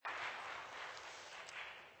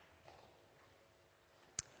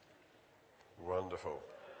Wonderful.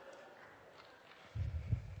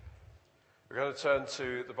 We're going to turn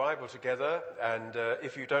to the Bible together, and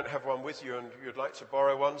if you don't have one with you and you'd like to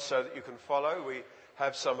borrow one so that you can follow, we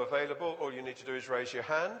have some available. All you need to do is raise your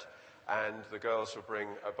hand, and the girls will bring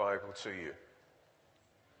a Bible to you.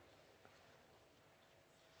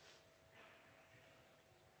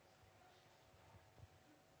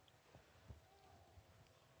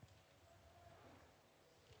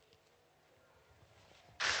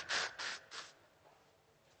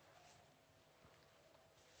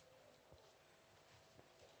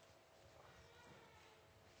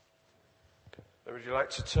 Would you like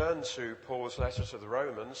to turn to Paul's letter to the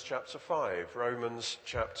Romans, chapter 5? Romans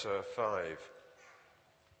chapter 5.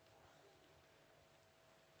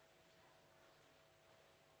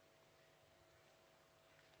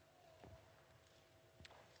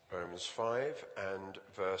 Romans 5 and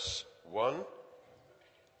verse 1.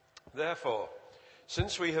 Therefore,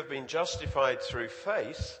 since we have been justified through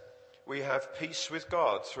faith, we have peace with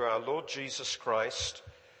God through our Lord Jesus Christ,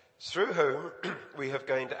 through whom we have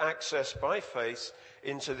gained access by faith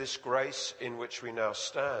into this grace in which we now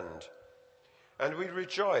stand. And we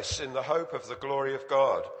rejoice in the hope of the glory of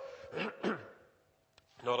God.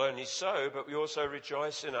 Not only so, but we also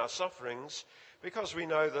rejoice in our sufferings, because we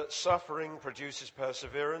know that suffering produces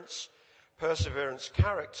perseverance, perseverance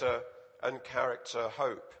character, and character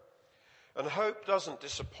hope. And hope doesn't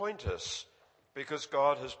disappoint us, because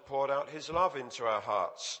God has poured out his love into our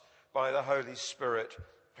hearts by the Holy Spirit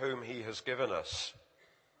whom he has given us.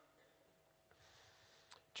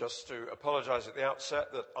 Just to apologise at the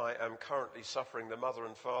outset that I am currently suffering the mother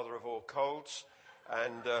and father of all colds,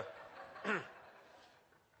 and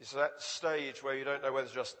it's that stage where you don't know whether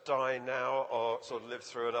to just die now or sort of live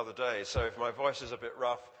through another day. So if my voice is a bit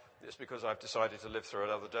rough, it's because I've decided to live through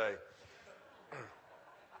another day.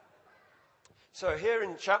 So here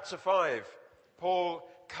in chapter 5, Paul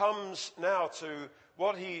comes now to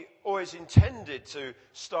what he always intended to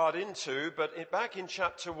start into, but back in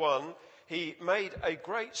chapter 1, he made a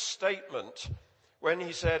great statement when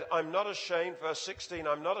he said, I'm not ashamed, verse 16,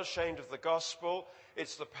 I'm not ashamed of the gospel.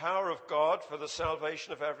 It's the power of God for the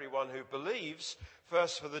salvation of everyone who believes,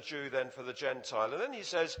 first for the Jew, then for the Gentile. And then he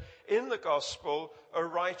says, in the gospel, a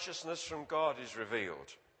righteousness from God is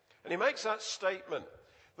revealed. And he makes that statement.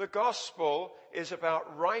 The gospel is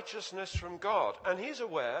about righteousness from God. And he's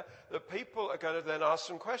aware that people are going to then ask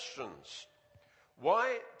some questions.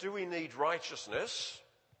 Why do we need righteousness?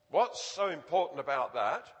 What's so important about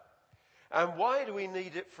that? And why do we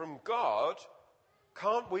need it from God?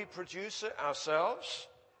 Can't we produce it ourselves?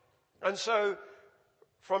 And so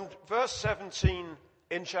from verse 17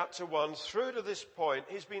 in chapter 1 through to this point,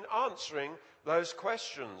 he's been answering those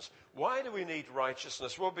questions. Why do we need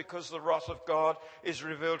righteousness? Well, because the wrath of God is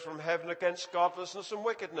revealed from heaven against godlessness and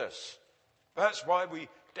wickedness. That's why we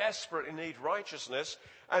desperately need righteousness.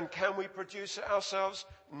 And can we produce it ourselves?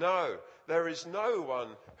 No. There is no one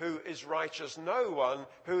who is righteous, no one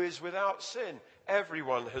who is without sin.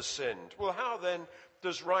 Everyone has sinned. Well, how then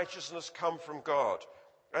does righteousness come from God?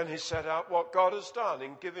 And he set out what God has done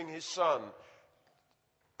in giving his Son,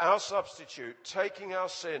 our substitute, taking our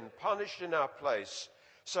sin, punished in our place,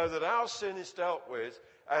 so that our sin is dealt with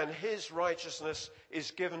and his righteousness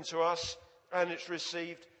is given to us, and it's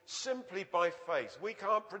received simply by faith. We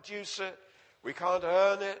can't produce it. We can't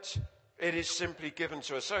earn it. It is simply given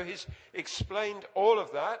to us. So he's explained all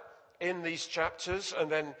of that in these chapters,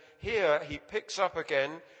 and then here he picks up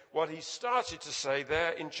again what he started to say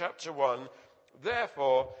there in chapter 1.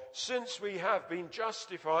 Therefore, since we have been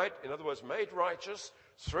justified, in other words, made righteous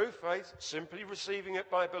through faith, simply receiving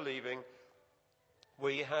it by believing,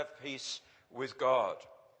 we have peace with God.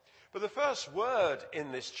 But the first word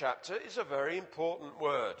in this chapter is a very important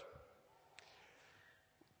word.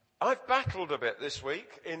 I've battled a bit this week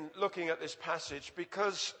in looking at this passage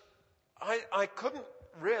because I couldn't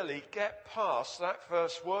really get past that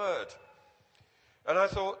first word. And I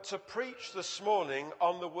thought to preach this morning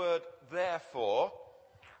on the word therefore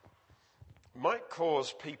might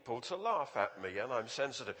cause people to laugh at me, and I'm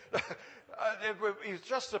sensitive.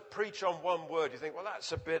 Just to preach on one word, you think, well,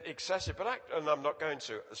 that's a bit excessive, and I'm not going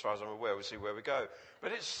to, as far as I'm aware. We'll see where we go.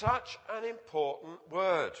 But it's such an important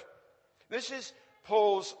word. This is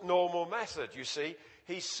Paul's normal method, you see.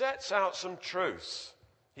 He sets out some truths.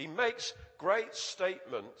 He makes great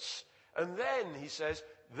statements, and then he says,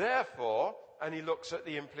 therefore, and he looks at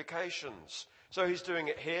the implications. So he's doing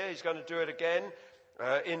it here. He's going to do it again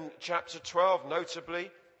in chapter 12, notably,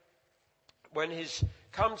 when he's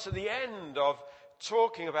come to the end of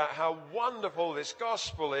talking about how wonderful this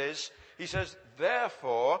gospel is. He says,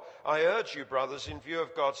 therefore, I urge you, brothers, in view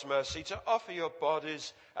of God's mercy, to offer your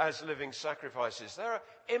bodies as living sacrifices. There are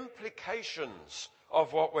implications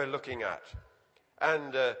of what we're looking at.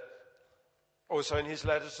 And also in his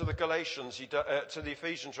letter to the Galatians, to the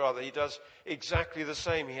Ephesians rather, he does exactly the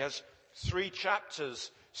same. He has 3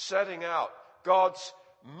 chapters setting out God's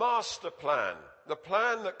master plan, the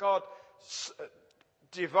plan that God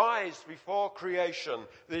devised before creation,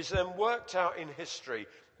 that is then worked out in history.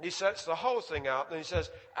 He sets the whole thing out and he says,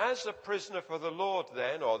 as a prisoner for the Lord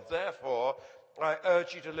then, or therefore, I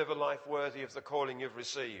urge you to live a life worthy of the calling you've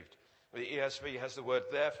received. The ESV has the word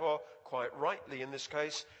therefore quite rightly in this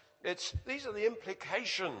case. These are the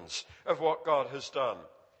implications of what God has done.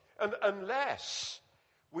 And unless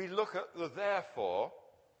we look at the therefore,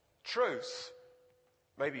 truth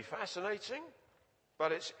may be fascinating,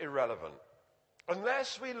 but it's irrelevant.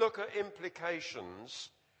 Unless we look at implications,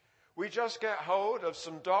 we just get hold of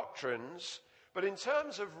some doctrines, but in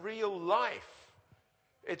terms of real life,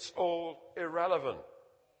 it's all irrelevant.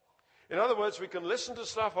 In other words, we can listen to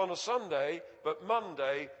stuff on a Sunday, but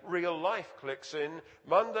Monday, real life clicks in.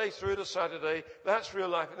 Monday through to Saturday, that's real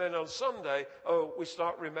life. And then on Sunday, we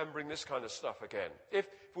start remembering this kind of stuff again. If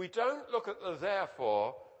we don't look at the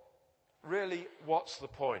therefore, really, what's the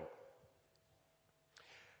point?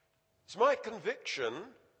 It's my conviction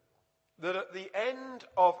that at the end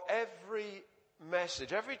of every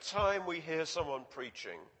message, every time we hear someone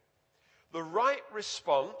preaching, the right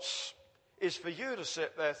response is for you to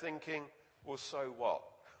sit there thinking, well, so what?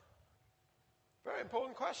 Very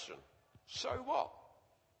important question. So what?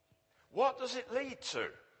 What does it lead to?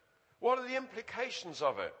 What are the implications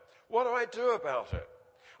of it? What do I do about it?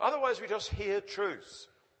 Otherwise, we just hear truth.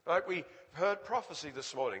 Like we heard prophecy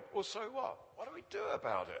this morning. Well, so what? What do we do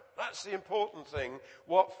about it? That's the important thing,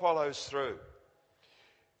 what follows through.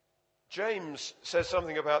 James says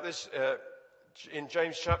something about this in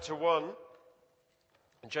James chapter 1.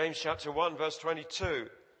 In James chapter 1, verse 22.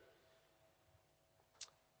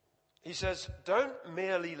 He says, don't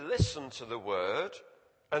merely listen to the word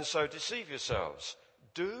and so deceive yourselves.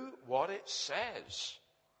 Do what it says.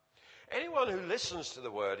 Anyone who listens to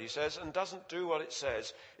the word, he says, and doesn't do what it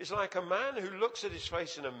says, is like a man who looks at his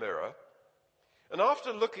face in a mirror and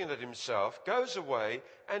after looking at himself, goes away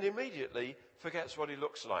and immediately forgets what he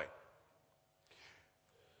looks like.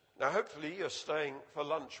 Now, hopefully you're staying for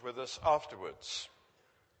lunch with us afterwards.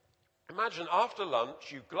 Imagine after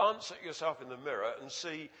lunch you glance at yourself in the mirror and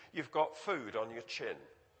see you've got food on your chin.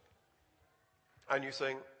 And you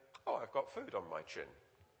think, oh, I've got food on my chin.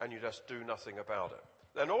 And you just do nothing about it.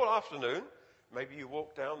 Then all afternoon, maybe you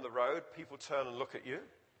walk down the road, people turn and look at you,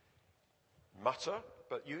 mutter,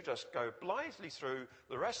 but you just go blithely through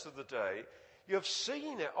the rest of the day. You've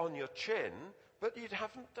seen it on your chin, but you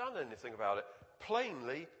haven't done anything about it.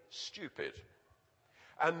 Plainly stupid.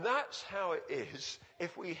 And that's how it is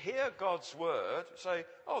if we hear God's word, say,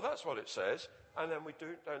 oh, that's what it says, and then we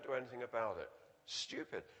don't do anything about it.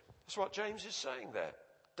 Stupid. That's what James is saying there.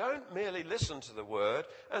 Don't merely listen to the word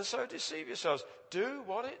and so deceive yourselves. Do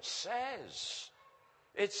what it says.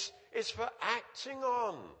 It's for acting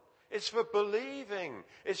on. It's for believing.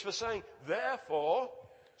 It's for saying, therefore,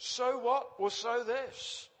 so what? Well, so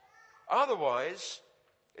this. Otherwise,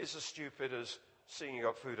 it's as stupid as seeing you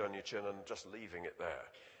got food on your chin and just leaving it there.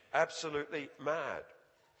 Absolutely mad.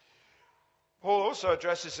 Paul also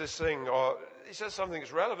addresses this thing, or he says something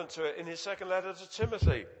that's relevant to it in his second letter to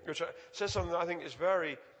Timothy, which says something that I think is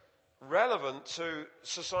very relevant to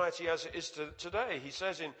society as it is today. He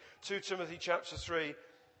says in 2 Timothy chapter 3,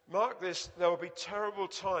 mark this, there will be terrible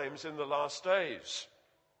times in the last days.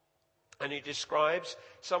 And he describes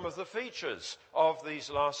some of the features of these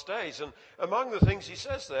last days. And among the things he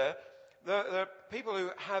says there are people who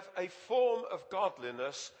have a form of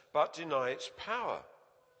godliness but deny its power.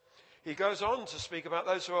 He goes on to speak about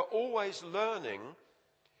those who are always learning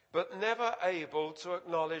but never able to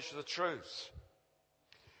acknowledge the truth.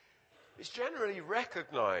 It's generally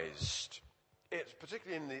recognized,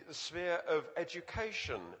 particularly in the sphere of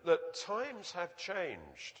education, that times have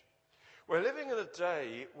changed. We're living in a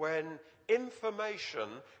day when information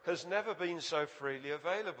has never been so freely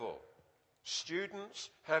available. Students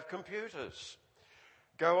have computers.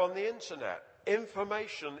 Go on the internet.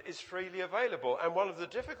 Information is freely available. And one of the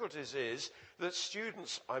difficulties is that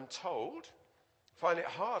students, I'm told, find it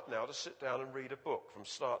hard now to sit down and read a book from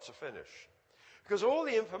start to finish. Because all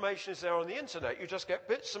the information is there on the internet. You just get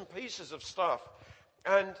bits and pieces of stuff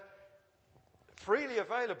and freely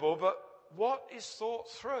available, but what is thought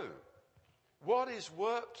through? What is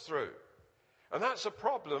worked through? And that's a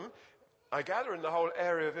problem. I gather, in the whole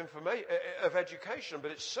area of education,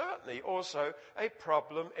 but it's certainly also a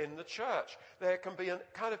problem in the church. There can be a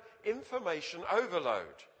kind of information overload.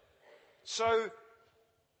 So,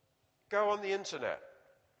 go on the internet.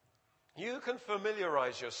 You can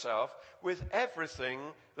familiarize yourself with everything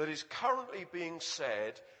that is currently being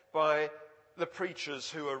said by the preachers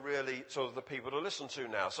who are really sort of the people to listen to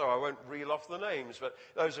now. So I won't reel off the names, but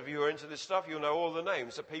those of you who are into this stuff, you'll know all the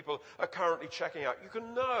names that people are currently checking out. You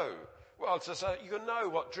can know. Well, you can know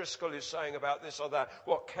what Driscoll is saying about this or that,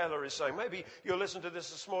 what Keller is saying. Maybe you'll listen to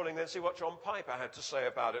this morning, then see what John Piper had to say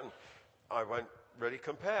about it. And I won't really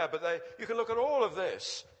compare, but you can look at all of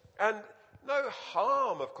this. And no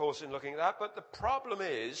harm, of course, in looking at that, but the problem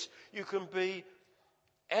is you can be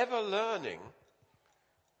ever learning,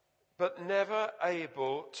 but never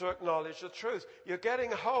able to acknowledge the truth. You're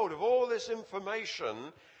getting hold of all this information,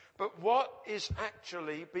 but what is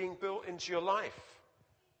actually being built into your life?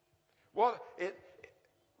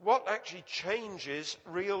 What actually changes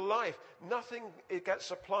real life? Nothing it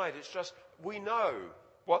gets applied. It's just we know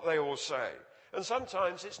what they all say. And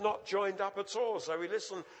sometimes it's not joined up at all. So we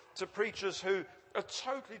listen to preachers who are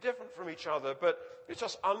totally different from each other, but it's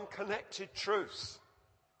just unconnected truth.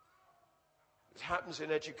 It happens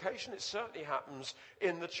in education. It certainly happens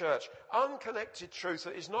in the church. Unconnected truth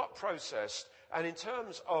that is not processed, and in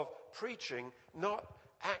terms of preaching, not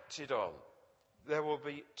acted on. There will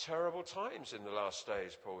be terrible times in the last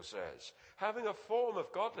days, Paul says. Having a form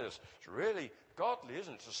of godliness, it's really godly,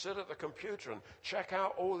 isn't it, to sit at the computer and check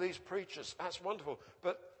out all these preachers. That's wonderful.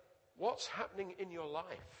 But what's happening in your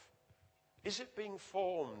life? Is it being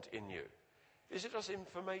formed in you? Is it just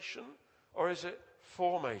information, or is it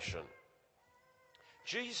formation?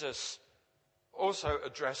 Jesus also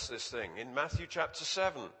addressed this thing in Matthew chapter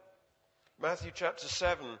 7. Matthew chapter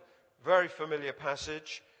 7, very familiar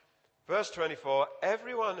passage. Verse 24,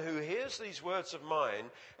 everyone who hears these words of mine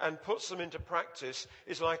and puts them into practice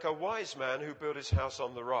is like a wise man who built his house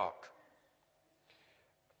on the rock.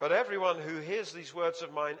 But everyone who hears these words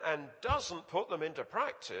of mine and doesn't put them into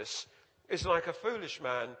practice is like a foolish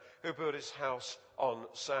man who built his house on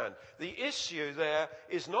sand. The issue there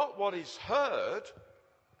is not what is heard,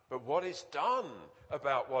 but what is done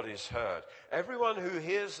about what is heard. Everyone who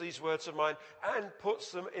hears these words of mine and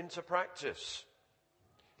puts them into practice,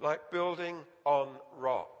 like building on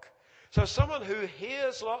rock. So someone who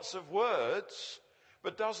hears lots of words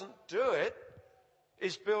but doesn't do it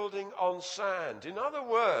is building on sand. In other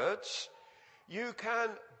words, you can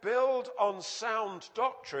build on sound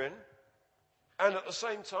doctrine and at the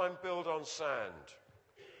same time build on sand.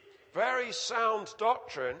 Very sound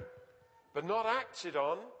doctrine, but not acted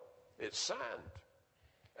on, it's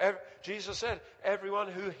sand. Jesus said, everyone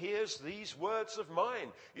who hears these words of mine.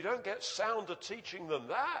 You don't get sounder teaching than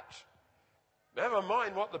that. Never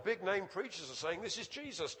mind what the big name preachers are saying. This is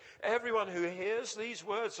Jesus. Everyone who hears these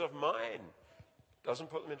words of mine doesn't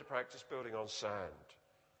put them into practice, building on sand.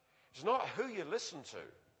 It's not who you listen to.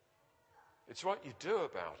 It's what you do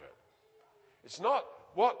about it. It's not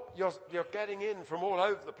what you're getting in from all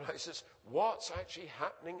over the place. It's what's actually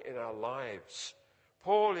happening in our lives.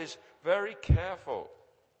 Paul is very careful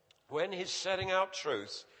when he's setting out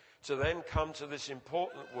truth to then come to this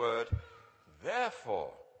important word,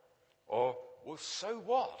 therefore, or, well, so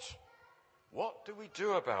what? What do we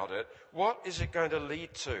do about it? What is it going to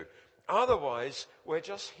lead to? Otherwise, we're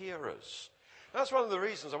just hearers. That's one of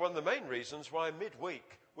the main reasons why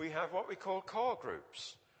midweek we have what we call core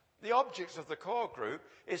groups. The object of the core group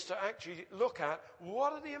is to actually look at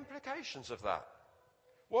what are the implications of that.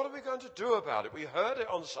 What are we going to do about it? We heard it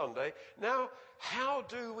on Sunday. Now, how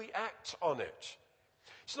do we act on it?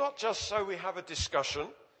 It's not just so we have a discussion.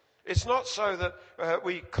 It's not so that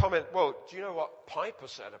we comment, well, do you know what Piper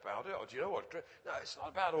said about it? Or do you know what... No, it's not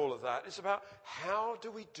about all of that. It's about how do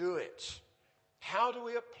we do it? How do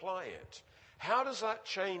we apply it? How does that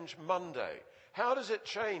change Monday? How does it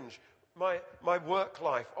change my work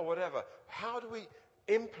life or whatever? How do we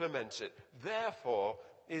implement it? Therefore,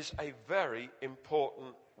 is a very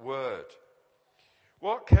important word.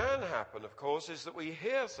 What can happen, of course, is that we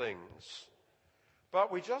hear things,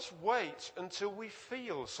 but we just wait until we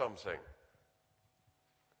feel something.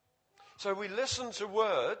 So we listen to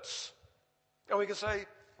words, and we can say,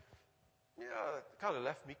 yeah, it kind of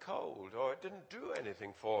left me cold, or it didn't do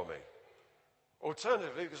anything for me.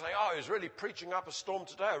 Alternatively, we can say, oh, he was really preaching up a storm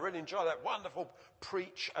today. I really enjoyed that wonderful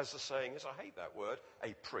preach, as the saying is. I hate that word,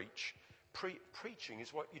 a preach. Preaching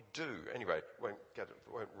is what you do. Anyway, won't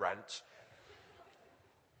rant.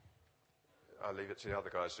 I'll leave it to the other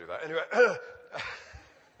guys to do that. Anyway,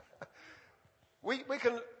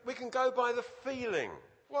 we can go by the feeling.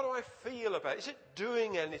 What do I feel about it? Is it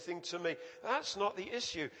doing anything to me? That's not the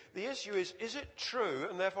issue. The issue is it true?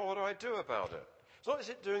 And therefore, what do I do about it? It's not, is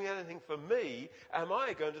it doing anything for me? Am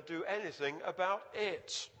I going to do anything about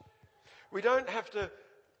it? We don't have to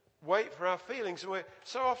wait for our feelings.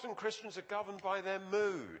 So often Christians are governed by their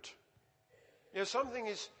mood. Something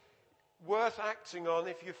is worth acting on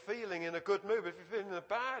if you're feeling in a good mood. But if you're feeling in a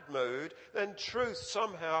bad mood, then truth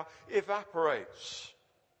somehow evaporates.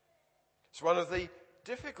 It's one of the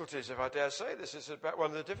difficulties, if I dare say this, is about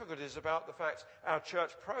one of the difficulties about the fact our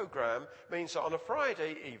church program means that on a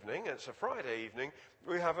Friday evening,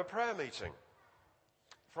 we have a prayer meeting.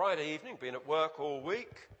 Friday evening, been at work all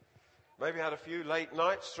week, maybe had a few late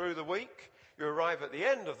nights through the week. You arrive at the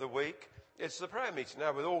end of the week, it's the prayer meeting.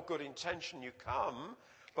 Now, with all good intention, you come,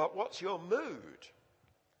 but what's your mood?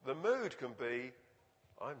 The mood can be,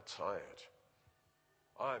 I'm tired.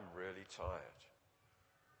 I'm really tired.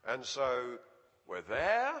 And so we're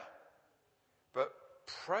there, but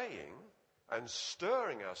praying and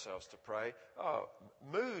stirring ourselves to pray,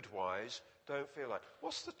 mood-wise, don't feel like.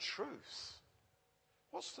 What's the truth?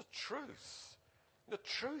 What's the truth? The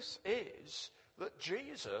truth is that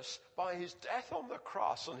Jesus, by his death on the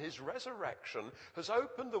cross and his resurrection, has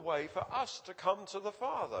opened the way for us to come to the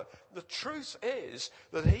Father. The truth is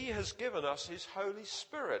that he has given us his Holy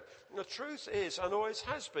Spirit. The truth is, and always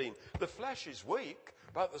has been, the flesh is weak,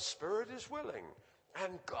 but the Spirit is willing.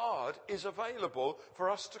 And God is available for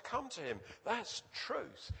us to come to him. That's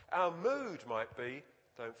truth. Our mood might be,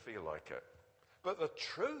 don't feel like it. But the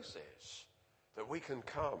truth is that we can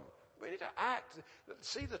come. We need to act,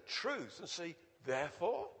 see the truth and see,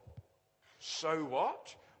 therefore, so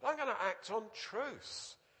what? I'm going to act on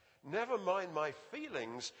truth. Never mind my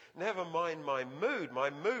feelings, never mind my mood. My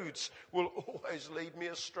moods will always lead me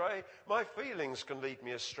astray. My feelings can lead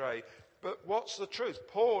me astray. But what's the truth?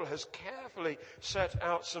 Paul has carefully set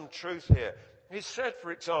out some truth here. He said,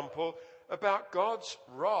 for example, about God's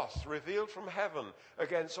wrath revealed from heaven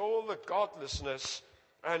against all the godlessness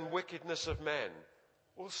and wickedness of men.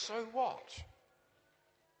 Well, so what?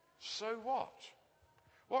 So what?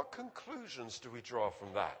 What conclusions do we draw from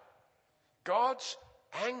that? God's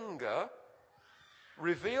anger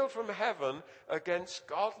revealed from heaven against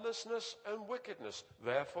godlessness and wickedness.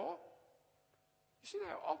 Therefore, you see, there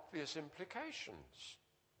are obvious implications.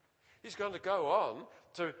 He's going to go on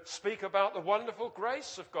to speak about the wonderful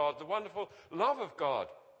grace of God, the wonderful love of God.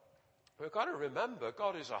 We've got to remember,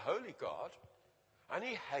 God is a holy God, and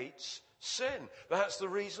he hates sin. That's the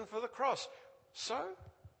reason for the cross. So,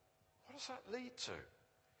 what does that lead to?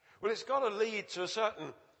 Well, it's got to lead to a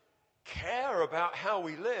certain care about how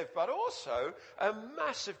we live, but also a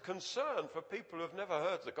massive concern for people who have never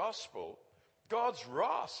heard the gospel. God's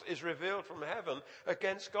wrath is revealed from heaven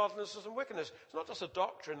against godlessness and wickedness. It's not just a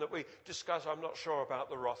doctrine that we discuss. I'm not sure about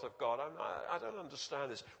the wrath of God. I don't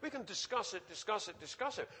understand this. We can discuss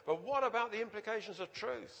it. But what about the implications of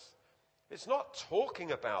truth? It's not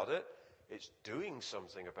talking about it. It's doing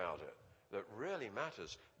something about it that really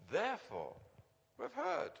matters. Therefore, we've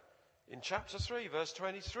heard in chapter 3, verse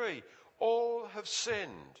 23, all have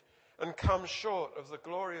sinned and come short of the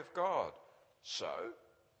glory of God. So,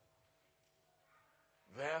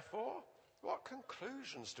 therefore, what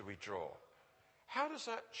conclusions do we draw? How does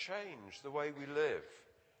that change the way we live?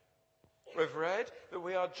 We've read that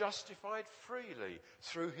we are justified freely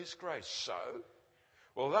through his grace. So,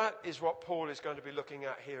 well, that is what Paul is going to be looking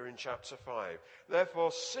at here in chapter 5.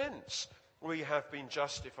 Therefore, since we have been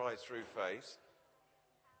justified through faith,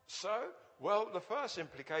 so, well, the first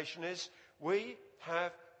implication is we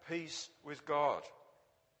have peace with God.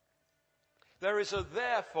 There is a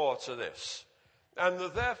therefore to this. And the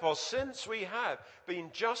therefore, since we have been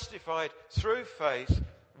justified through faith,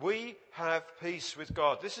 we have peace with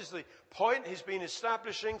God. This is the point he's been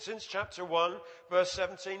establishing since chapter 1, verse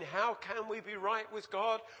 17. How can we be right with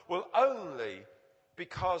God? Well, only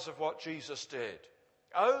because of what Jesus did.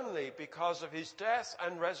 Only because of his death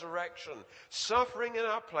and resurrection, suffering in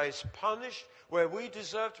our place, punished where we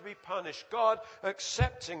deserve to be punished. God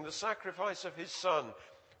accepting the sacrifice of his Son,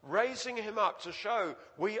 raising him up to show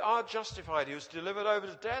we are justified. He was delivered over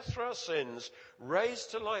to death for our sins,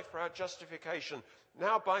 raised to life for our justification.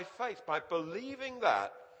 Now by faith, by believing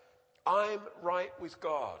that, I'm right with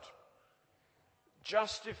God.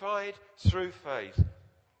 Justified through faith.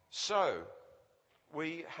 So,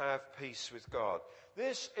 we have peace with God.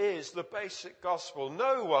 This is the basic gospel.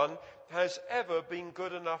 No one has ever been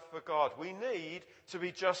good enough for God. We need to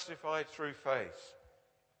be justified through faith.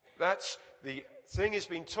 That's the thing he's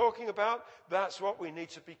been talking about. That's what we need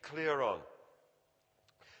to be clear on.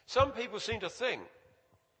 Some people seem to think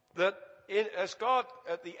that as God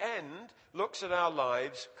at the end looks at our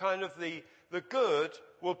lives, kind of the good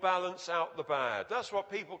will balance out the bad. That's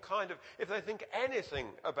what people kind of, if they think anything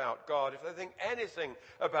about God, if they think anything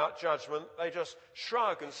about judgment, they just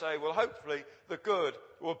shrug and say, well, hopefully the good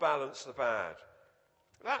will balance the bad.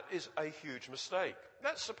 That is a huge mistake.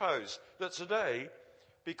 Let's suppose that today,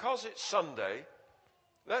 because it's Sunday,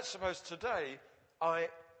 let's suppose today I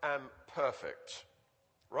am perfect.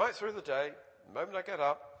 Right through the day, the moment I get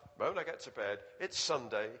up, the moment I get to bed, it's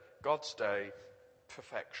Sunday, God's day,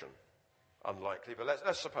 perfection. Unlikely, but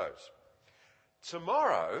let's suppose.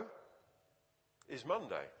 Tomorrow is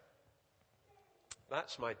Monday.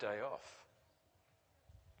 That's my day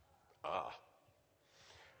off.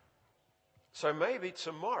 So maybe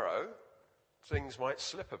tomorrow things might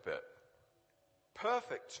slip a bit.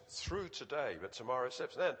 Perfect through today, but tomorrow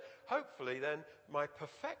slips. Then, hopefully, my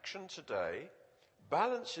perfection today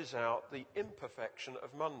balances out the imperfection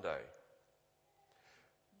of Monday.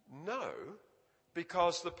 No,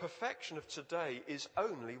 because the perfection of today is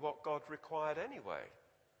only what God required anyway.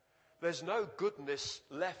 There's no goodness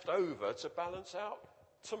left over to balance out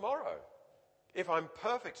tomorrow. If I'm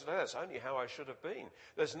perfect today, that's only how I should have been.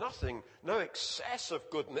 There's no excess of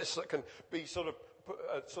goodness that can be sort of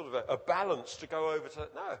a balance to go over to.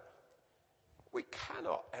 No, we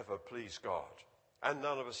cannot ever please God. And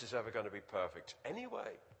none of us is ever going to be perfect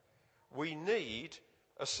anyway. We need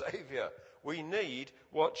a Saviour. We need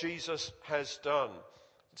what Jesus has done.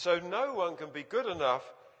 So no one can be good enough,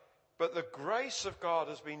 but the grace of God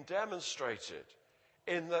has been demonstrated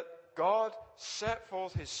in that God set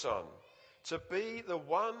forth his Son to be the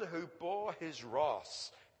one who bore his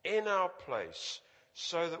wrath in our place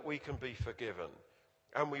so that we can be forgiven.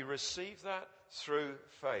 And we receive that through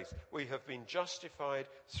faith. We have been justified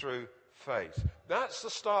through faith. That's the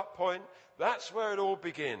start point. That's where it all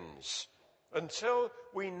begins. Until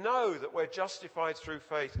we know that we're justified through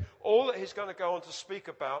faith, all that he's going to go on to speak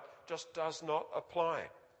about just does not apply.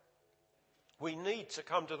 We need to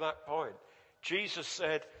come to that point. Jesus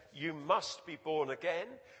said, you must be born again.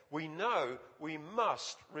 We know we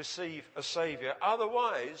must receive a Saviour.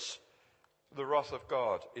 Otherwise, the wrath of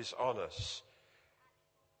God is on us.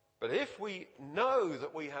 But if we know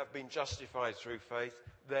that we have been justified through faith,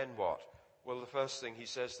 then what? Well, the first thing he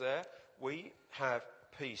says there, we have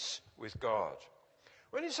peace with God.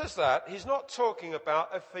 When he says that, he's not talking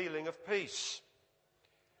about a feeling of peace.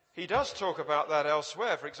 He does talk about that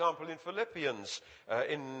elsewhere. For example, in Philippians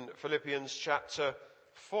chapter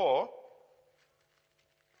 4,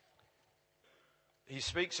 he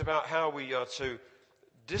speaks about how we are to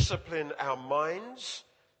discipline our minds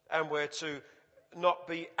and we're to not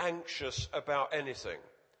be anxious about anything,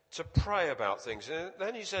 to pray about things. And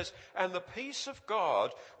then he says, and the peace of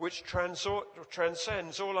God, which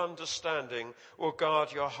transcends all understanding, will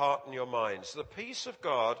guard your heart and your minds. The peace of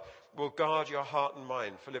God will guard your heart and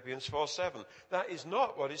mind. Philippians 4:7. That is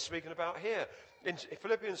not what he's speaking about here. In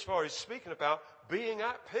Philippians 4, he's speaking about being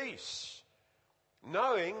at peace,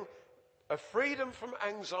 knowing a freedom from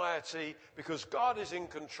anxiety because God is in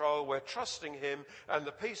control, we're trusting him, and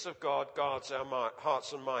the peace of God guards our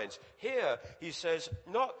hearts and minds. Here, he says,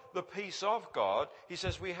 not the peace of God, he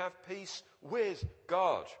says we have peace with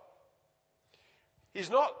God. He's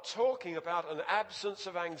not talking about an absence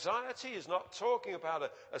of anxiety, he's not talking about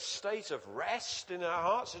a state of rest in our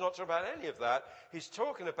hearts, he's not talking about any of that. He's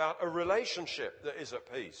talking about a relationship that is at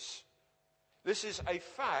peace. This is a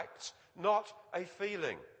fact, not a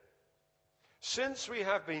feeling. Since we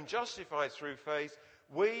have been justified through faith,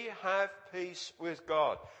 we have peace with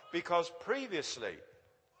God. Because previously,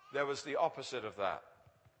 there was the opposite of that.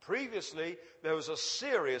 Previously, there was a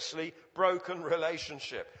seriously broken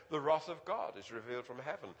relationship. The wrath of God is revealed from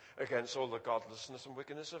heaven against all the godlessness and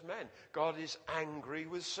wickedness of men. God is angry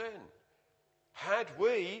with sin. Had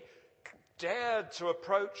we dared to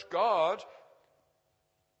approach God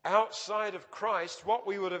outside of Christ, what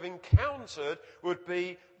we would have encountered would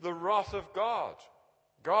be the wrath of God.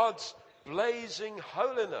 God's blazing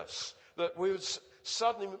holiness that would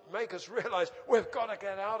suddenly make us realize we've got to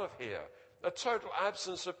get out of here. A total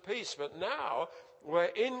absence of peace. But now we're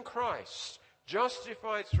in Christ,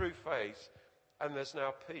 justified through faith, and there's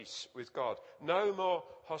now peace with God. No more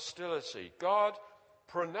hostility. God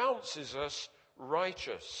pronounces us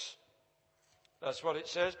righteous. That's what it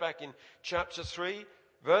says back in chapter 3.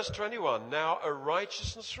 Verse 21, now a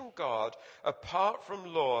righteousness from God apart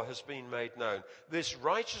from law has been made known. This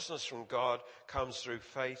righteousness from God comes through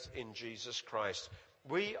faith in Jesus Christ.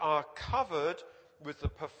 We are covered with the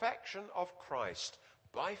perfection of Christ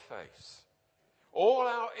by faith. All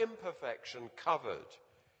our imperfection covered.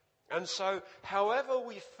 And so, however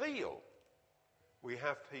we feel, we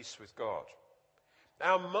have peace with God.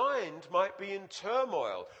 Our mind might be in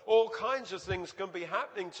turmoil. All kinds of things can be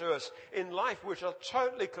happening to us in life which are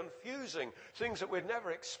totally confusing, things that we'd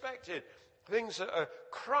never expected, things that are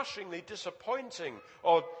crushingly disappointing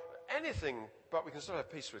or anything, but we can still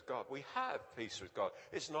have peace with God. We have peace with God.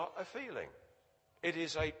 It's not a feeling. It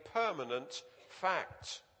is a permanent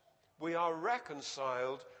fact. We are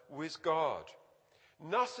reconciled with God.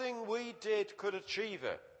 Nothing we did could achieve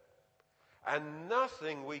it, and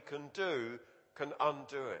nothing we can do can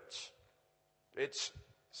undo it. It's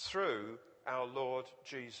through our Lord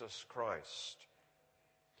Jesus Christ.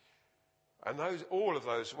 And all of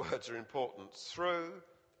those words are important. Through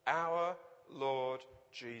our Lord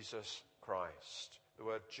Jesus Christ. The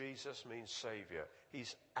word Jesus means Saviour.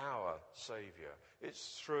 He's our Saviour.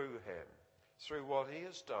 It's through him. Through what he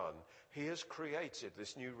has done, he has created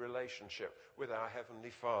this new relationship with our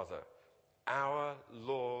Heavenly Father. Our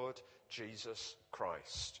Lord Jesus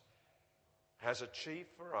Christ has achieved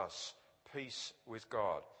for us peace with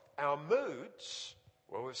God. Our moods,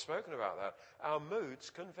 well, we've spoken about that. Our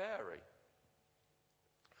moods can vary.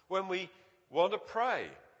 When we want to pray,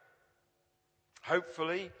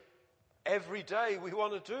 hopefully every day we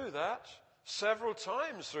want to do that. Several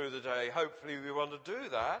times through the day, hopefully we want to do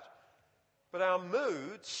that. But our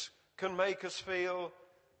moods can make us feel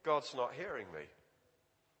God's not hearing me.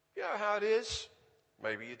 You know how it is?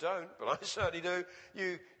 Maybe you don't, but I certainly do.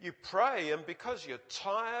 You pray, and because you're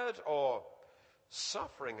tired or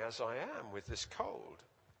suffering as I am with this cold,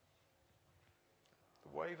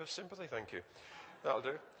 the wave of sympathy, thank you. That'll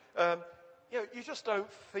do. You just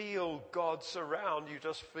don't feel God's around. You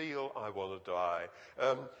just feel, I want to die.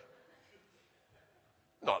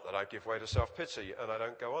 Not that I give way to self-pity and I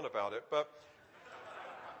don't go on about it, but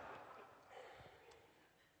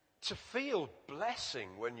to feel blessing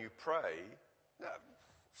when you pray,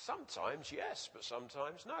 sometimes yes, but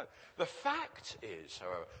sometimes no. The fact is,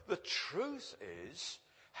 however, the truth is,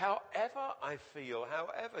 however I feel,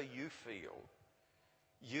 however you feel,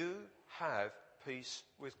 you have peace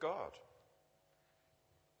with God.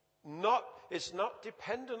 It's not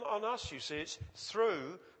dependent on us, you see. It's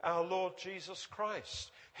through our Lord Jesus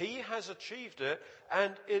Christ. He has achieved it,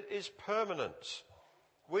 and it is permanent.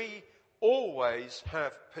 We always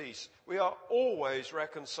have peace. We are always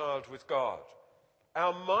reconciled with God.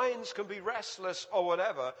 Our minds can be restless or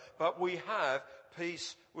whatever, but we have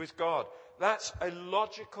peace with God. That's a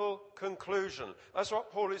logical conclusion. That's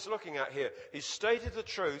what Paul is looking at here. He's stated the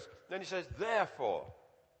truth, then he says, therefore.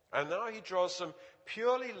 And now he draws some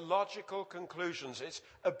purely logical conclusions. It's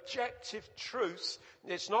objective truth.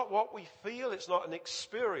 It's not what we feel. It's not an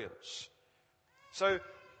experience. So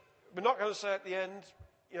we're not going to say at the end,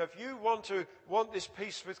 if you want this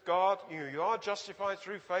peace with God, you are justified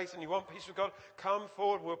through faith and you want peace with God, come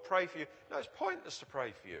forward, we'll pray for you. No, it's pointless to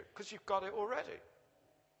pray for you because you've got it already.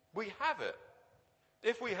 We have it.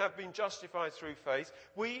 If we have been justified through faith,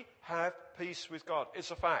 we have peace with God.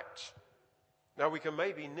 It's a fact. Now, we can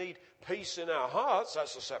maybe need peace in our hearts,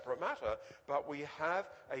 that's a separate matter, but we have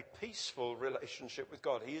a peaceful relationship with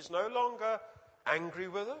God. He is no longer angry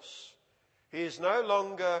with us. He is no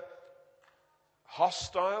longer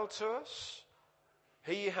hostile to us.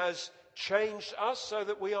 He has changed us so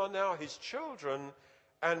that we are now his children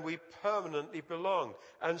and we permanently belong.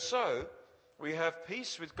 And so, we have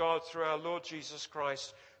peace with God through our Lord Jesus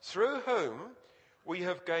Christ, through whom we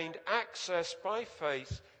have gained access by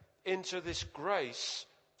faith into this grace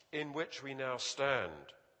in which we now stand.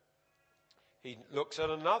 He looks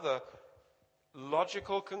at another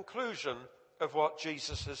logical conclusion of what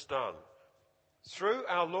Jesus has done. Through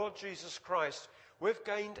our Lord Jesus Christ, we've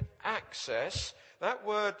gained access. That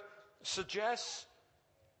word suggests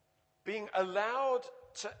being allowed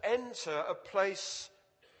to enter a place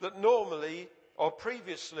that normally or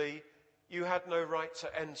previously you had no right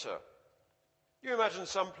to enter. You imagine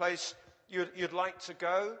some place you'd like to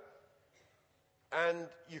go and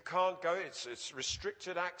you can't go, it's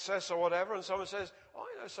restricted access or whatever, and someone says,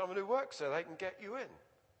 I know someone who works there, they can get you in.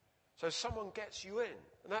 So someone gets you in.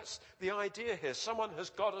 And that's the idea here. Someone has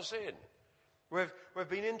got us in. We've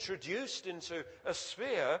been introduced into a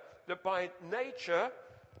sphere that by nature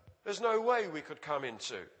there's no way we could come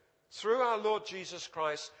into. Through our Lord Jesus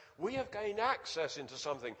Christ, we have gained access into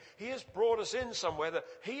something. He has brought us in somewhere that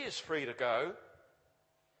he is free to go,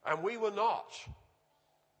 and we were not.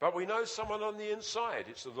 But we know someone on the inside.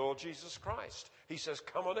 It's the Lord Jesus Christ. He says,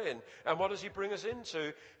 come on in. And what does he bring us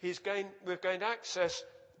into? We've gained access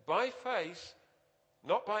by faith,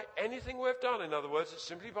 not by anything we've done. In other words, it's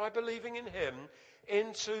simply by believing in him,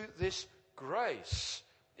 into this grace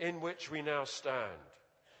in which we now stand.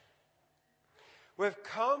 We've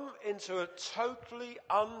come into a totally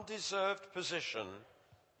undeserved position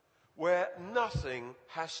where nothing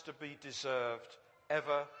has to be deserved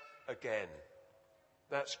ever again.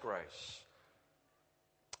 That's grace.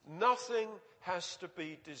 Nothing has to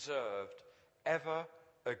be deserved ever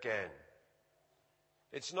again.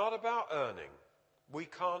 It's not about earning. We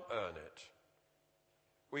can't earn it.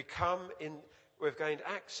 We've gained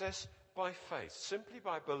access by faith, simply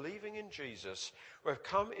by believing in Jesus. We've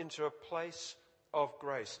come into a place of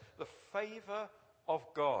grace, the favor of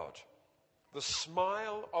God, the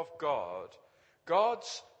smile of God,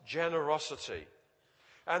 God's generosity.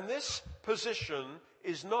 And this position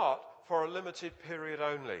is not for a limited period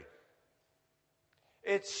only.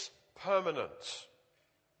 It's permanent.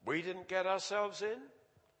 We didn't get ourselves in.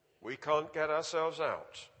 We can't get ourselves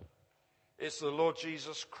out. It's the Lord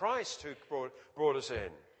Jesus Christ who brought us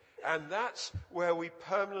in. And that's where we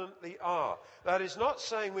permanently are. That is not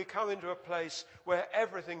saying we come into a place where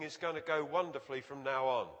everything is going to go wonderfully from now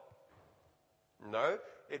on. No,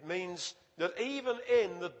 it means that even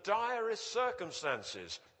in the direst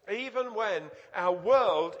circumstances, even when our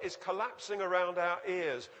world is collapsing around our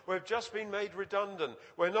ears, we've just been made redundant,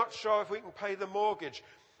 we're not sure if we can pay the mortgage,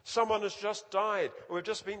 someone has just died, we've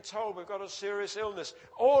just been told we've got a serious illness,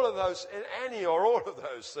 all of those, any or all of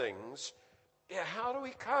those things, how do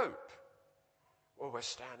we cope? Well, we're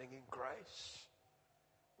standing in grace.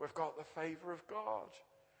 We've got the favor of God.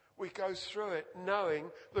 We go through it knowing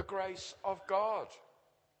the grace of God.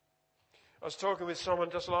 I was talking with someone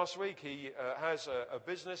just last week. He has a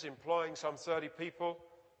business employing some 30 people.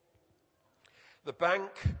 The bank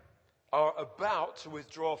are about to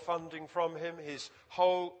withdraw funding from him. His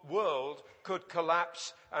whole world could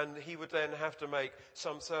collapse, and he would then have to make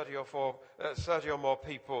some 30 or more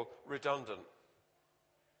people redundant.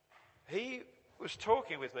 He was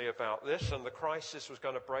talking with me about this, and the crisis was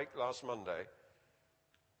going to break last Monday.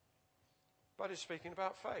 But he's speaking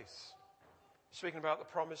about faith. Speaking about the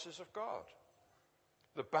promises of God.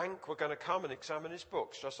 The bank were going to come and examine his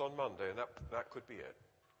books just on Monday, and that could be it.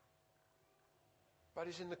 But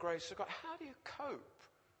he's in the grace of God. How do you cope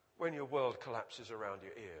when your world collapses around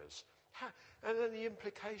your ears? And then the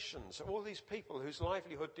implications of all these people whose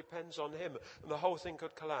livelihood depends on him, and the whole thing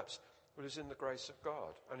could collapse. Well, he's in the grace of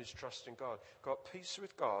God, and he's trusting God. Got peace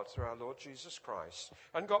with God through our Lord Jesus Christ,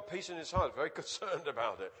 and got peace in his heart, very concerned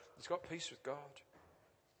about it. He's got peace with God,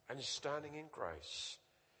 and he's standing in grace.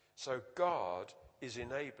 So God is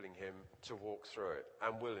enabling him to walk through it,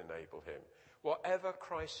 and will enable him. Whatever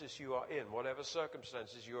crisis you are in, whatever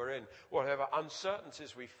circumstances you are in, whatever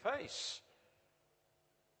uncertainties we face,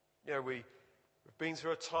 we've been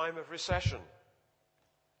through a time of recession,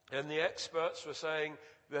 and the experts were saying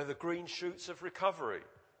they're the green shoots of recovery.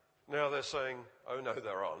 Now they're saying, oh no,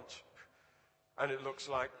 there aren't. And it looks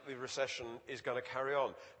like the recession is going to carry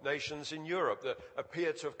on. Nations in Europe that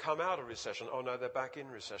appear to have come out of recession, oh no, they're back in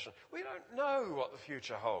recession. We don't know what the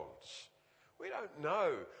future holds. We don't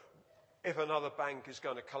know if another bank is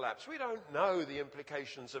going to collapse. We don't know the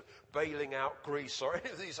implications of bailing out Greece or any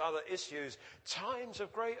of these other issues. Times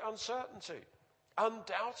of great uncertainty.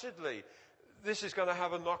 Undoubtedly, this is going to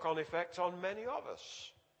have a knock-on effect on many of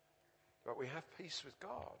us. But we have peace with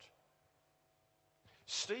God.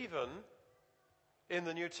 Stephen, in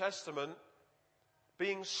the New Testament,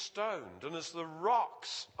 being stoned, and as the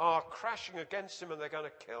rocks are crashing against him and they're going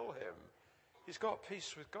to kill him, he's got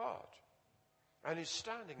peace with God. And he's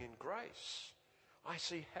standing in grace. I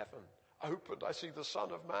see heaven opened. I see the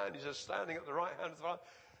Son of Man. He's just standing at the right hand of the Father.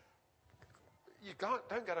 You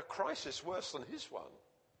don't get a crisis worse than his one.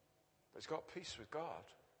 But he's got peace with God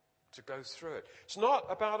to go through it. It's not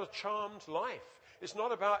about a charmed life. It's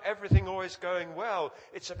not about everything always going well.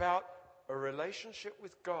 It's about a relationship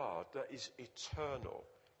with God that is eternal,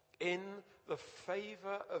 in the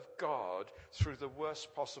favor of God through the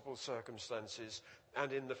worst possible circumstances,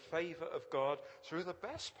 and in the favor of God through the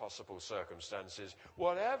best possible circumstances.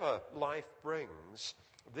 Whatever life brings,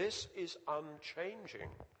 this is unchanging.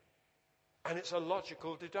 And it's a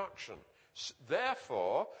logical deduction.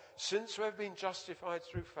 Therefore, since we've been justified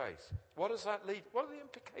through faith, what does that lead? What are the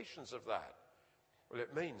implications of that? Well,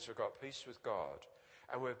 it means we've got peace with God,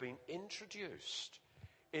 and we've been introduced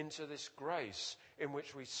into this grace in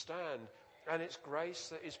which we stand, and it's grace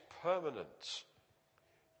that is permanent.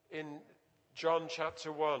 In John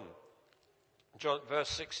chapter 1, verse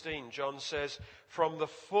 16, John says, "From the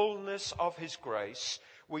fullness of his grace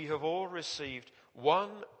we have all received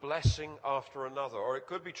one blessing after another." Or it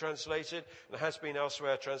could be translated, and has been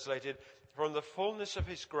elsewhere translated, "From the fullness of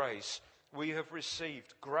his grace we have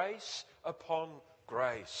received grace upon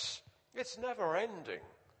grace." It's never ending.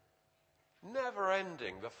 Never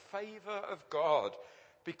ending. The favor of God.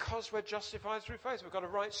 Because we're justified through faith. We've got a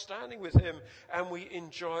right standing with him and we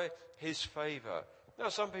enjoy his favor. Now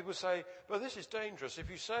some people say, but this is dangerous. If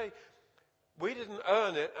you say we didn't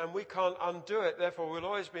earn it and we can't undo it, therefore we'll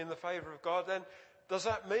always be in the favor of God, then does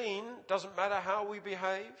that mean it doesn't matter how we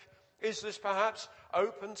behave? Is this perhaps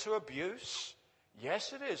open to abuse?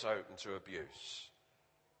 Yes, it is open to abuse.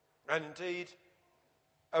 And indeed,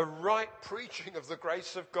 a right preaching of the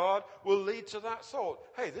grace of God will lead to that thought.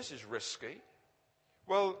 Hey, this is risky.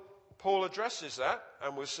 Well, Paul addresses that,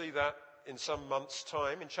 and we'll see that in some months'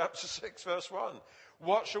 time in chapter 6, verse 1.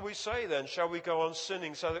 What shall we say then? Shall we go on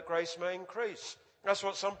sinning so that grace may increase? That's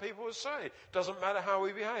what some people will say. Doesn't matter how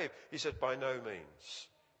we behave. He said, by no means.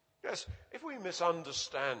 Yes, if we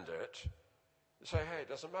misunderstand it, we say, hey, it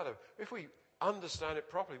doesn't matter. If we understand it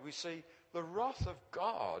properly, we see the wrath of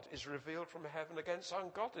God is revealed from heaven against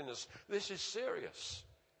ungodliness. This is serious.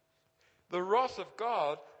 The wrath of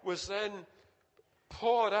God was then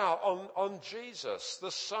poured out on Jesus,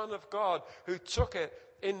 the Son of God, who took it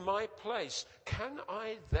in my place. Can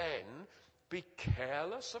I then be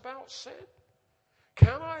careless about sin?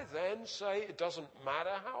 Can I then say it doesn't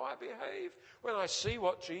matter how I behave when I see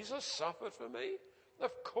what Jesus suffered for me?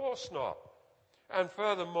 Of course not. And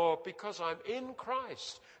furthermore, because I'm in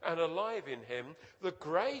Christ and alive in him, the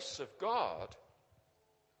grace of God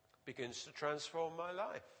begins to transform my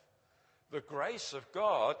life. The grace of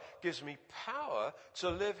God gives me power to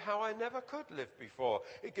live how I never could live before.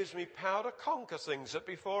 It gives me power to conquer things that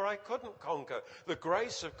before I couldn't conquer. The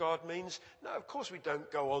grace of God means, no, of course we don't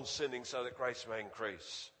go on sinning so that grace may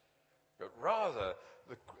increase. But rather,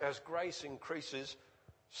 as grace increases,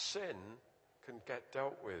 sin can get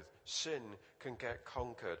dealt with. Sin can get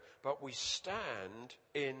conquered. But we stand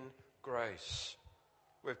in grace.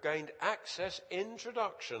 We've gained access,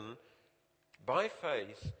 introduction by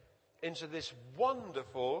faith into this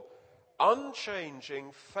wonderful,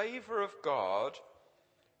 unchanging favor of God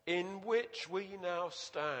in which we now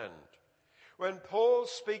stand. When Paul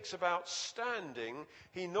speaks about standing,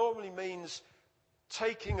 he normally means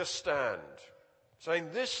taking a stand. Saying,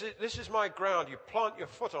 this is my ground. You plant your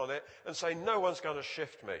foot on it and say, no one's going to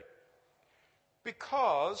shift me.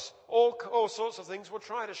 Because all sorts of things will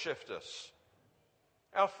try to shift us.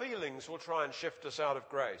 Our feelings will try and shift us out of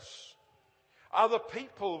grace. Other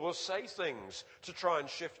people will say things to try and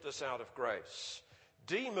shift us out of grace.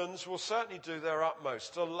 Demons will certainly do their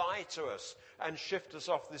utmost to lie to us and shift us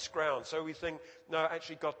off this ground. So we think, no,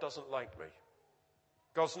 actually God doesn't like me.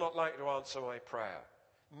 God's not like to answer my prayer.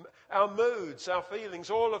 Our moods, our feelings,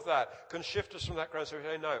 all of that can shift us from that ground. So we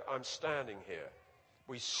say, no, I'm standing here.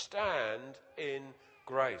 We stand in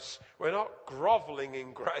grace. We're not groveling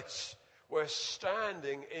in grace. We're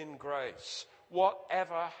standing in grace.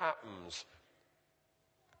 Whatever happens.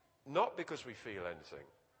 Not because we feel anything,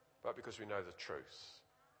 but because we know the truth.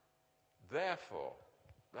 Therefore,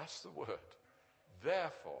 that's the word.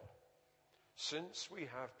 Therefore, since we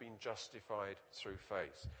have been justified through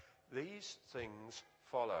faith, these things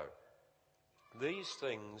follow. These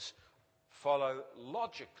things follow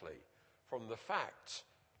logically from the fact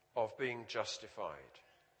of being justified.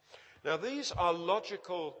 Now, these are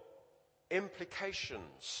logical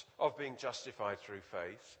implications of being justified through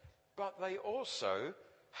faith, but they also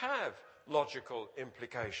have logical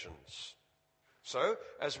implications. So,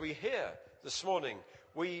 as we hear this morning,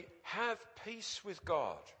 we have peace with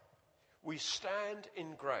God. We stand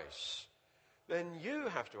in grace. Then you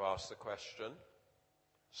have to ask the question,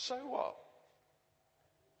 so what?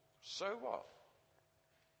 So what?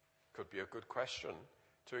 Could be a good question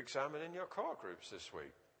to examine in your core groups this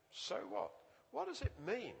week. So what? What does it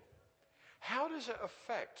mean? How does it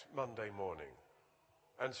affect Monday morning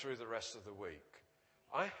and through the rest of the week?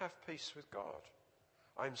 I have peace with God.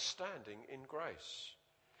 I'm standing in grace.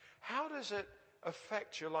 How does it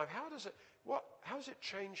affect your life? How does it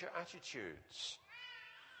change your attitudes?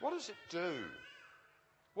 What does it do?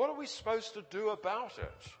 What are we supposed to do about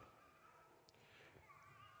it?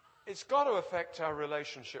 It's got to affect our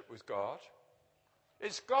relationship with God.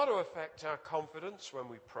 It's got to affect our confidence when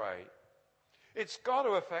we pray. It's got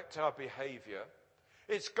to affect our behavior.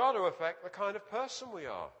 It's got to affect the kind of person we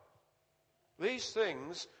are. These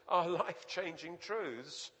things are life-changing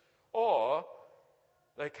truths, or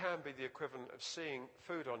they can be the equivalent of seeing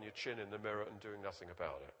food on your chin in the mirror and doing nothing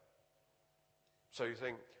about it. So you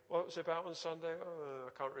think, what was it about on Sunday? Oh,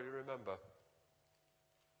 I can't really remember.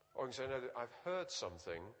 Or you can say, no, I've heard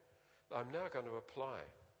something that I'm now going to apply.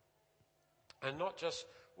 And not just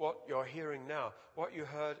what you're hearing now, what you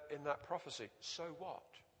heard in that prophecy. So what?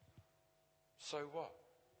 So what?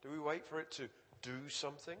 Do we wait for it to do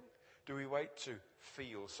something? Do we wait to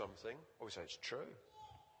feel something? Or we say, it's true.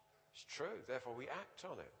 It's true. Therefore, we act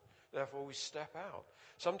on it. Therefore, we step out.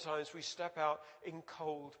 Sometimes we step out in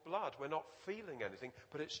cold blood. We're not feeling anything,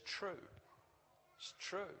 but it's true. It's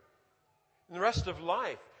true. In the rest of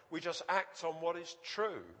life, we just act on what is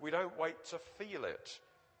true. We don't wait to feel it.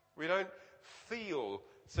 We don't feel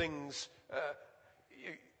things.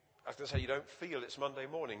 I was going to say you don't feel it's Monday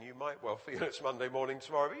morning. You might well feel it's Monday morning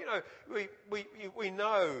tomorrow. But we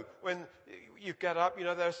know when you get up,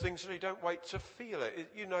 there's things that you don't wait to feel it.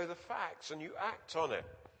 You know the facts and you act on it.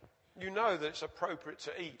 You know that it's appropriate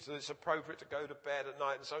to eat, that it's appropriate to go to bed at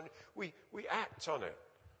night and so on. We act on it.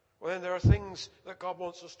 Well, then there are things that God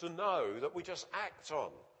wants us to know that we just act on,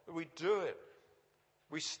 that we do it.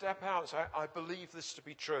 We step out and say, I believe this to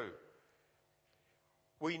be true.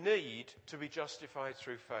 We need to be justified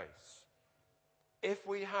through faith. If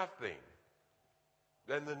we have been,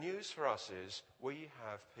 then the news for us is we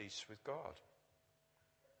have peace with God.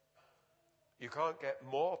 You can't get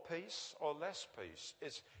more peace or less peace.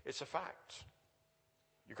 It's a fact.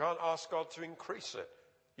 You can't ask God to increase it.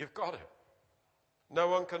 You've got it. No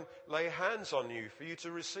one can lay hands on you for you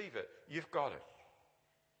to receive it. You've got it.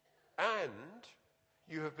 And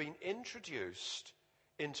you have been introduced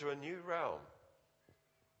into a new realm.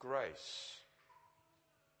 Grace.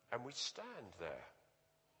 And we stand there.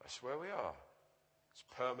 That's where we are. It's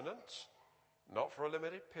permanent, not for a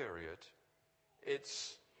limited period.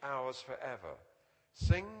 It's ours forever.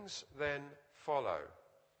 Things then follow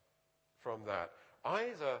from that.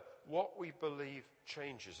 Either what we believe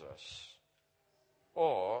changes us,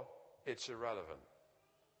 or it's irrelevant.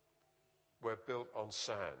 We're built on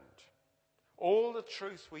sand. All the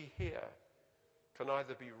truth we hear can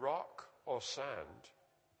either be rock or sand,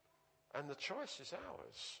 and the choice is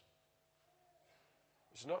ours.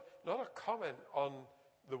 It's not a comment on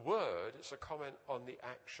the word, it's a comment on the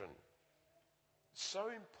action. It's so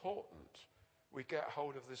important we get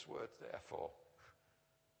hold of this word, therefore.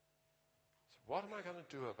 So what am I going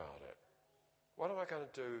to do about it? What am I going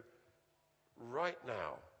to do right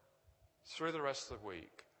now, through the rest of the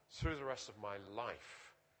week, through the rest of my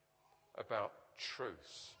life, about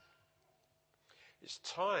truth? It's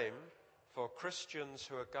time for Christians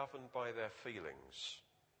who are governed by their feelings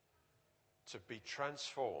to be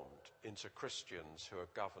transformed into Christians who are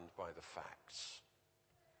governed by the facts.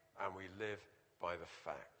 And we live by the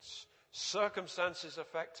facts. Circumstances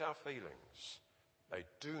affect our feelings. They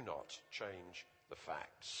do not change the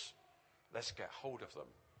facts. Let's get hold of them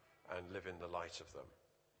and live in the light of them.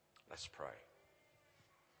 Let's pray.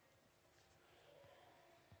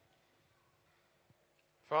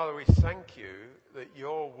 Father, we thank you that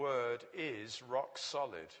your word is rock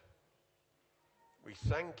solid. We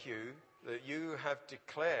thank you that you have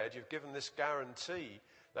declared, you've given this guarantee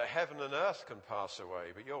that heaven and earth can pass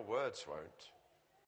away, but your words won't.